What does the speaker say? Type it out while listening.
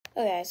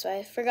Okay, so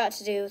I forgot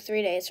to do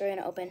 3 days, so we're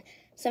gonna open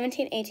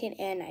 17, 18,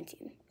 and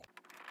 19.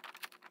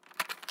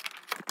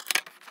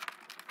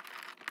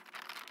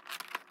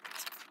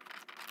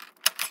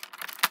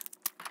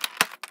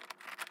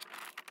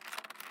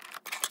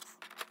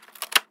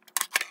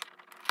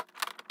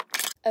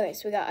 Okay,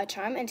 so we got a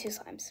charm and 2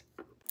 slimes.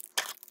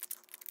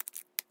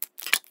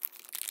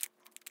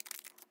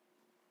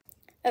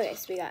 Okay,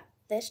 so we got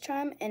this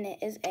charm, and it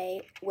is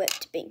a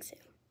whipped Bingsu.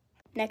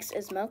 Next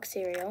is milk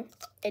cereal.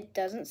 It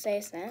doesn't say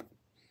a scent,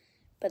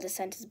 but the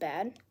scent is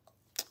bad,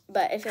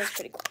 but it feels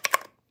pretty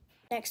cool.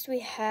 Next we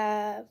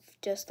have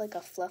just like a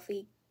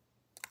fluffy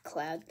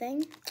cloud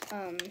thing.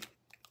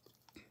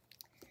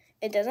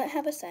 It doesn't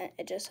have a scent,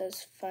 it just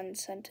says fun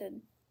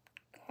scented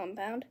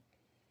compound.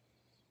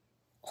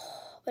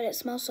 But it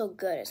smells so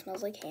good. It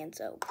smells like hand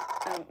soap.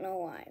 I don't know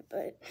why,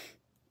 but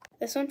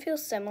this one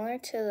feels similar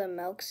to the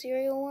milk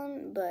cereal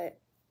one, but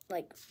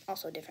like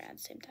also different at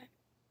the same time.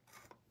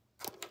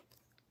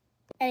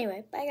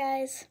 Anyway, bye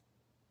guys.